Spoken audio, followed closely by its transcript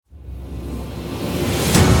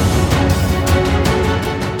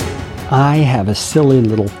I have a silly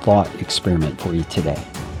little thought experiment for you today.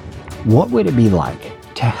 What would it be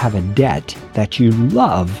like to have a debt that you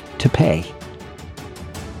love to pay?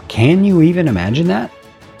 Can you even imagine that?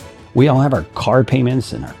 We all have our car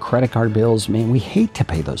payments and our credit card bills. Man, we hate to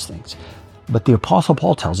pay those things. But the Apostle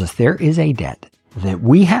Paul tells us there is a debt that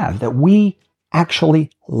we have that we actually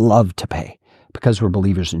love to pay because we're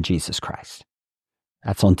believers in Jesus Christ.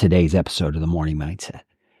 That's on today's episode of The Morning Mindset.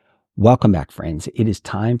 Welcome back, friends. It is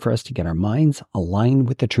time for us to get our minds aligned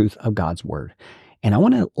with the truth of God's Word. And I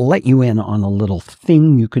want to let you in on a little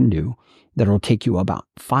thing you can do that will take you about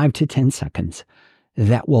 5 to 10 seconds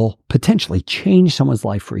that will potentially change someone's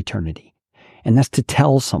life for eternity. And that's to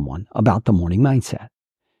tell someone about the Morning Mindset.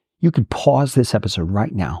 You could pause this episode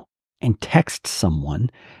right now and text someone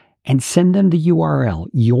and send them the URL,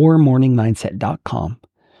 yourmorningmindset.com.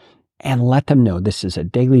 And let them know this is a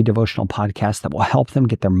daily devotional podcast that will help them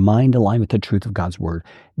get their mind aligned with the truth of God's Word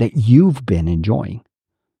that you've been enjoying.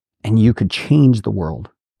 And you could change the world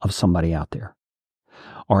of somebody out there.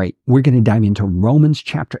 All right, we're going to dive into Romans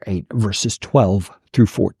chapter 8, verses 12 through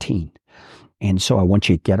 14. And so I want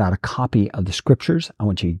you to get out a copy of the scriptures. I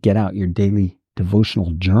want you to get out your daily devotional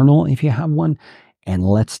journal if you have one. And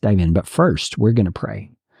let's dive in. But first, we're going to pray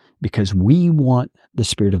because we want the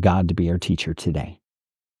Spirit of God to be our teacher today.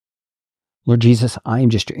 Lord Jesus, I am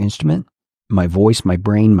just your instrument. My voice, my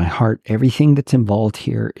brain, my heart, everything that's involved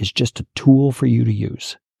here is just a tool for you to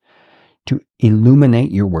use to illuminate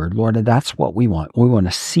your word. Lord, that's what we want. We want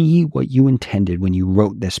to see what you intended when you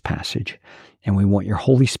wrote this passage, and we want your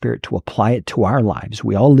Holy Spirit to apply it to our lives.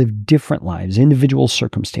 We all live different lives, individual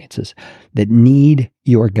circumstances that need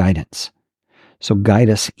your guidance. So guide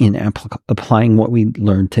us in applying what we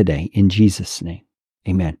learned today. In Jesus' name,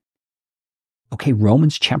 amen. Okay,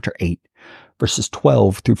 Romans chapter 8, verses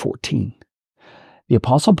 12 through 14. The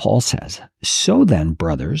Apostle Paul says, "So then,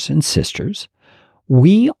 brothers and sisters,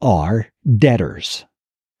 we are debtors,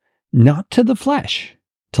 not to the flesh,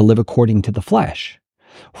 to live according to the flesh.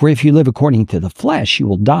 For if you live according to the flesh, you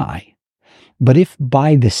will die. But if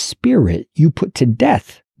by the Spirit you put to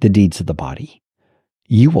death the deeds of the body,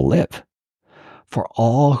 you will live. For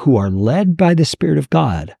all who are led by the Spirit of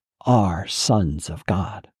God are sons of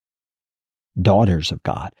God, daughters of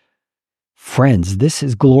God." Friends, this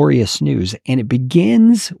is glorious news, and it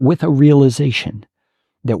begins with a realization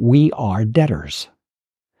that we are debtors.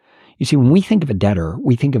 You see, when we think of a debtor,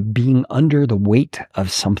 we think of being under the weight of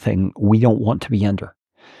something we don't want to be under.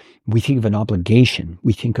 We think of an obligation.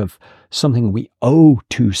 We think of something we owe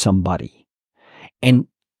to somebody. And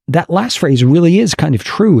that last phrase really is kind of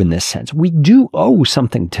true in this sense. We do owe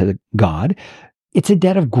something to God. It's a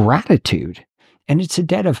debt of gratitude, and it's a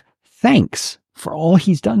debt of thanks for all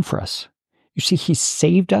he's done for us. You see, he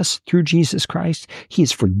saved us through Jesus Christ. He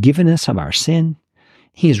has forgiven us of our sin.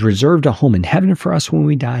 He has reserved a home in heaven for us when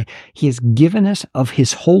we die. He has given us of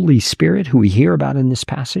his Holy Spirit, who we hear about in this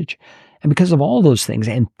passage. And because of all those things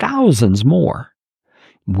and thousands more,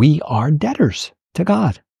 we are debtors to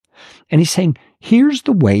God. And he's saying, here's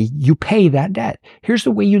the way you pay that debt. Here's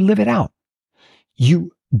the way you live it out.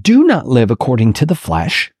 You do not live according to the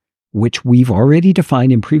flesh, which we've already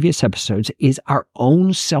defined in previous episodes, is our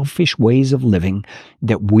own selfish ways of living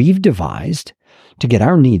that we've devised to get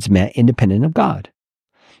our needs met independent of God.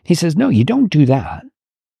 He says, no, you don't do that.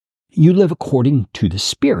 You live according to the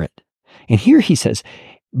Spirit. And here he says,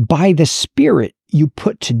 by the Spirit, you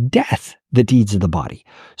put to death the deeds of the body.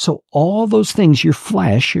 So all those things your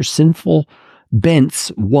flesh, your sinful bents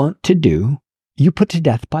want to do, you put to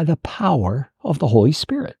death by the power of the Holy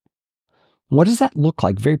Spirit. What does that look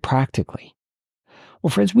like very practically?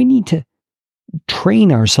 Well, friends, we need to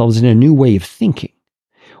train ourselves in a new way of thinking.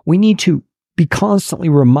 We need to be constantly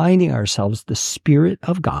reminding ourselves the Spirit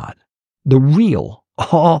of God, the real,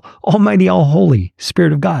 almighty, all-holy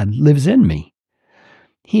Spirit of God lives in me.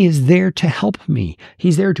 He is there to help me.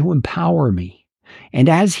 He's there to empower me. And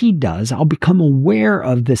as he does, I'll become aware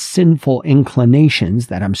of the sinful inclinations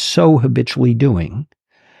that I'm so habitually doing,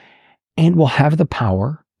 and will have the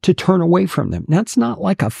power to turn away from them. Now, it's not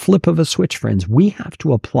like a flip of a switch, friends. We have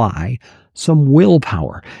to apply some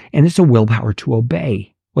willpower, and it's a willpower to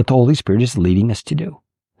obey what the Holy Spirit is leading us to do.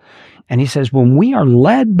 And he says, when we are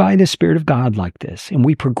led by the Spirit of God like this, and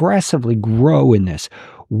we progressively grow in this,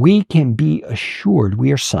 we can be assured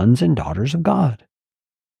we are sons and daughters of God.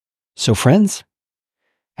 So, friends,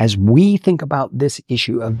 as we think about this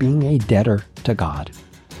issue of being a debtor to God,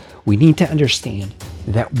 we need to understand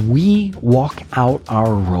that we walk out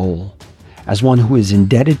our role as one who is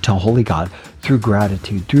indebted to holy God through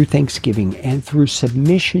gratitude, through thanksgiving, and through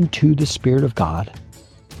submission to the Spirit of God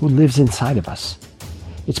who lives inside of us.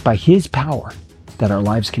 It's by his power that our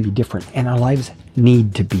lives can be different, and our lives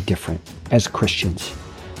need to be different as Christians,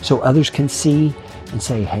 so others can see and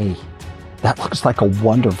say, hey, that looks like a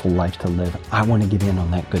wonderful life to live. I want to get in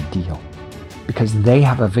on that good deal, because they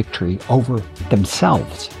have a victory over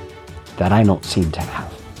themselves that I don't seem to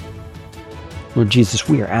have. Lord Jesus,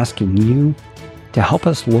 we are asking you to help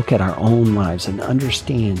us look at our own lives and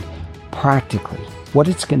understand practically what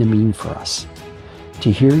it's going to mean for us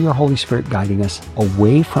to hear your Holy Spirit guiding us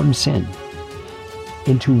away from sin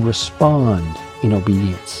and to respond in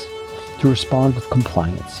obedience, to respond with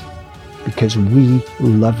compliance, because we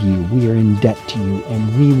love you, we are in debt to you,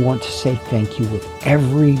 and we want to say thank you with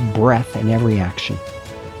every breath and every action.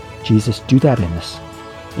 Jesus, do that in us,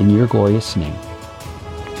 in your glorious name.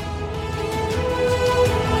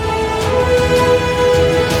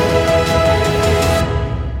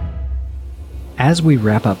 As we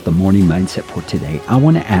wrap up the morning mindset for today, I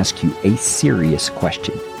want to ask you a serious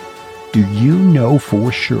question. Do you know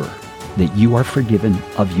for sure that you are forgiven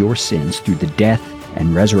of your sins through the death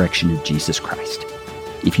and resurrection of Jesus Christ?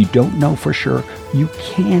 If you don't know for sure, you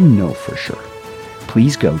can know for sure.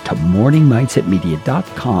 Please go to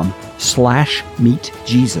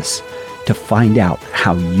morningmindsetmedia.com/meetjesus to find out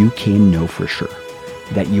how you can know for sure.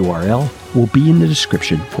 That URL will be in the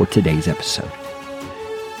description for today's episode.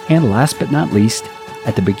 And last but not least,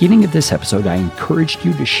 at the beginning of this episode, I encouraged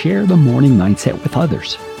you to share the morning mindset with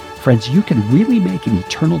others. Friends, you can really make an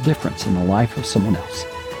eternal difference in the life of someone else.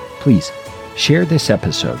 Please share this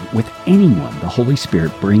episode with anyone the Holy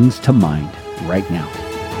Spirit brings to mind right now.